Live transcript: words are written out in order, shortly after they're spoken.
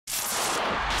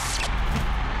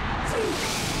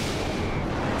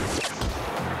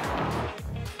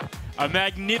A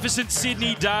magnificent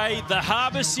Sydney day. The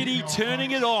Harbour City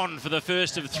turning it on for the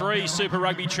first of 3 Super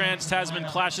Rugby Trans-Tasman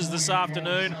clashes this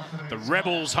afternoon. The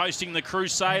Rebels hosting the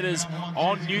Crusaders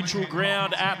on neutral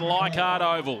ground at Leichhardt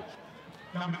Oval.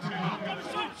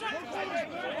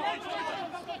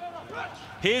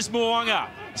 Here's Mo'unga.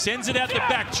 Sends it out the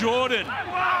back. Jordan.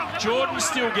 Jordan's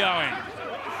still going.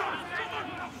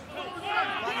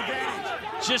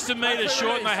 Just a metre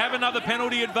short, and they have another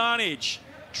penalty advantage.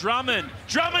 Drummond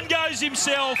goes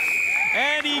himself,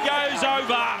 and he goes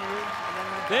over.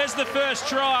 There's the first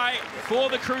try for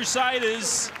the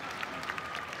Crusaders.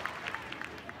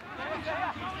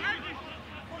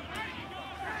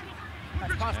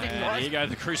 And here go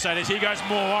the Crusaders. Here goes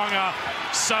Mo'unga.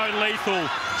 So lethal,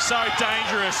 so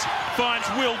dangerous. Finds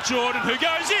Will Jordan, who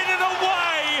goes in and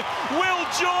away. Will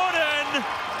Jordan.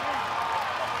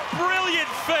 Brilliant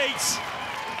feat.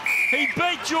 He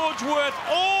beat George Worth.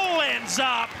 All ends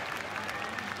up.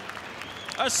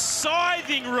 A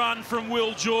scything run from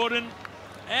Will Jordan.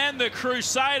 And the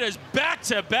Crusaders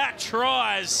back-to-back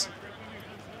tries.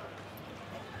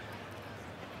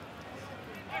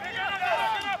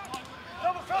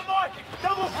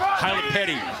 Haley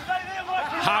Petty.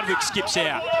 Hardwick skips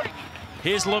out.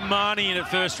 Here's Lamani in at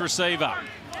first receiver.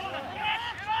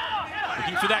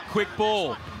 Looking for that quick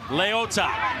ball. Leota.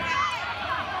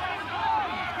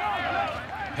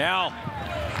 Powell.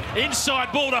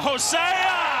 Inside ball to Hosea.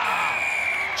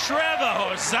 Trevor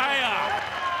Hosea.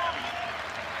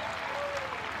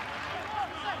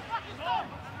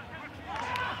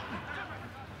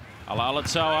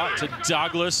 Alalatoa to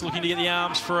Douglas, looking to get the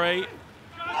arms free.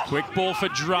 Quick ball for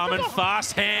Drummond,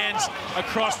 fast hands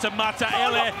across to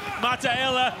Mataele.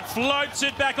 Mataele floats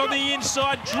it back on the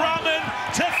inside. Drummond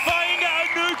to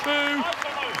Fainga-Onuku.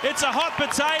 It's a hot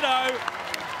potato,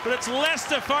 but it's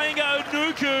Lester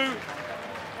Fainga-Onuku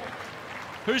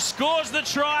who scores the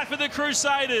try for the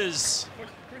Crusaders.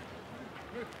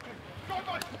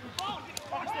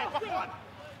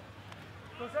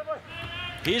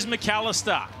 Here's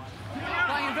McAllister.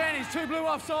 Playing advantage, 2 blue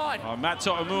offside. Oh, Matt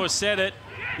To'omua said it.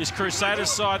 This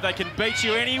Crusaders side, they can beat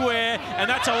you anywhere, and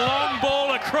that's a long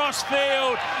ball across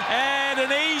field, and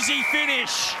an easy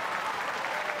finish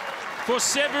for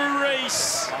Sevu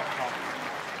Reece.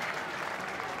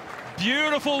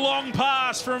 Beautiful long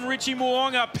pass from Richie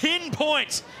Mo'unga,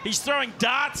 pinpoint. He's throwing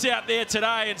darts out there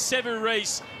today, and Sevu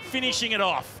Reece finishing it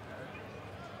off.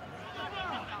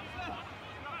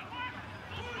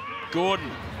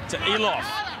 Gordon to Eloff.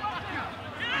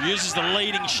 Uses the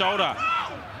leading shoulder.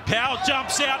 Powell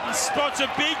jumps out and spots a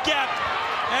big gap,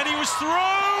 and he was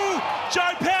through.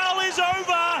 Joe Powell is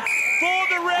over for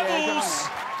the Rebels.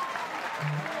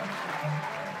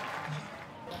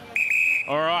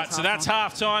 All right, so that's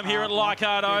half-time here at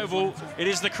Leichhardt Oval. It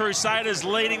is the Crusaders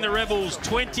leading the Rebels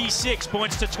 26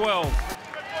 points to 12.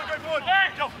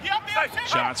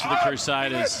 Chance for the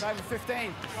Crusaders.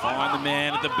 Find the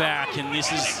man at the back, and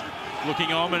this is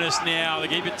looking ominous now. They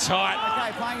keep it tight.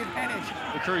 Okay, playing advantage.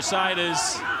 The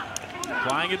Crusaders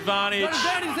playing advantage.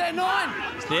 Advantage there, 9.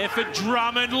 It's there for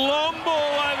Drummond. Long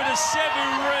ball over to Sevu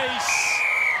Reece.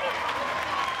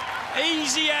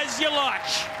 Easy as you like.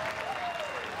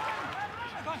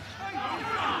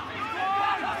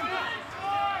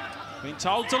 Been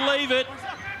told to leave it.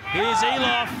 Here's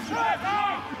Eloff.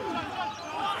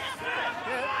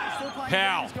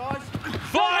 Powell.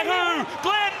 Vaihu!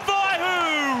 Glenn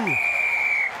Vaihu!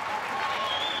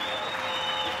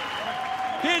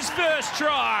 His first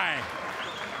try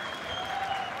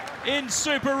in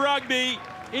Super Rugby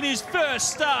in his first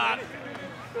start.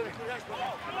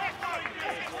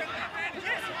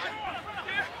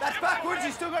 That's backwards,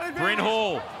 he's still got it. Bryn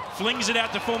Hall flings it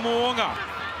out to Mo'unga,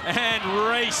 and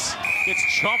Reece gets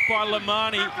chopped by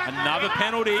Lamani. Another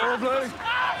penalty.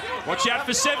 Watch out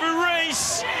for Sevu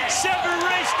Reece. Sevu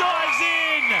Reece dives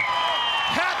in.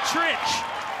 Hat trick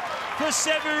for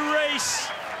Sevu Reece.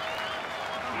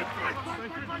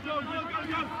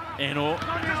 And a little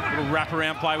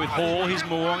wraparound play with Hall. Here's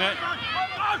Mo'unga.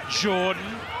 Jordan.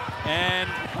 And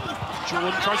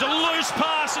Jordan throws a loose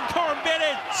pass, and Coram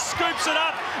Bennett scoops it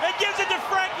up and gives it to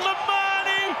Frank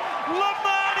Lamani.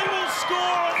 Lamani will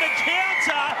score on the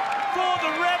counter for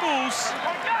the Rebels.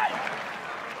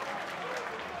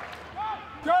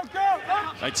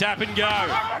 They tap and go.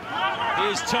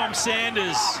 Here's Tom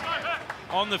Sanders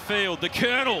on the field. The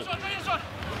Colonel.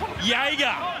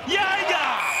 Jaeger.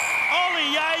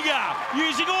 Ollie Jaeger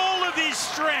using all of his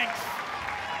strength.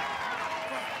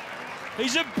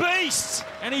 He's a beast,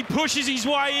 and he pushes his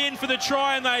way in for the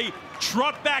try, and they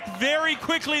trot back very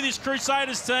quickly, this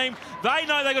Crusaders team. They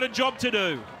know they've got a job to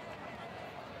do.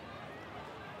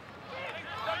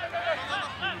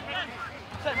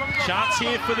 Chance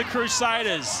here for the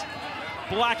Crusaders.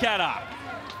 Blackadder.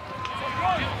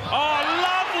 Oh,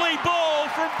 lovely ball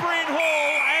from Bryn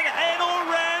Hall, and Enor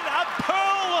ran a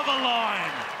pearl of a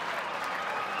line.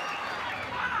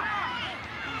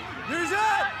 Use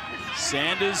it!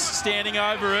 Sanders standing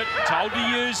over it, told to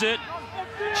use it.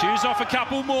 Choose off a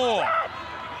couple more.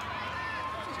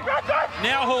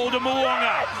 Now Hall to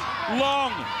Mo'unga.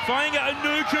 Long, Fainga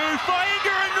Anuku,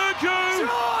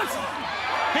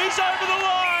 He's over the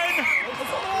line.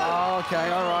 Oh, okay,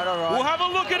 all right. We'll have a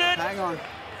look at it. Hang on.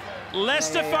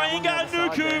 Lester Fainga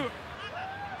Anuku.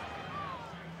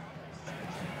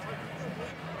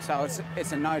 So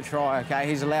it's a no try, okay?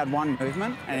 He's allowed one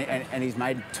movement and he's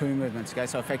made 2 movements, okay?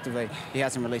 So effectively, he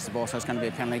hasn't released the ball, so it's going to be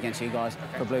a penalty against you guys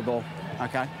for blue ball,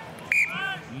 okay?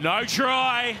 No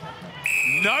try.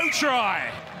 No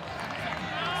try.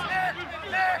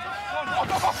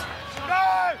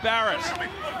 Barrett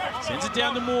sends it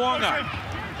down to Mo'unga.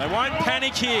 They won't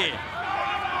panic here.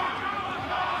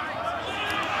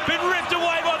 Been ripped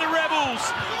away by the Rebels.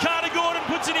 Carter Gordon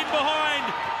puts it in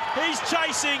behind. He's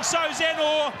chasing, so's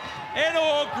Enor.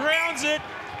 Enor grounds it.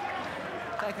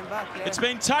 Taken back, yeah. It's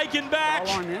been taken back.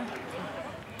 Goal line, yeah.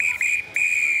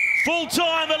 Full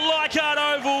time at Leichhardt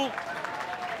Oval.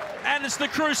 And it's the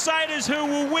Crusaders who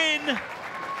will win.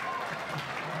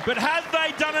 But have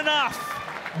they done enough?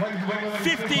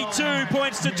 52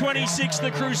 points to 26.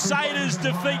 The Crusaders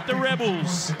defeat the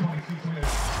Rebels.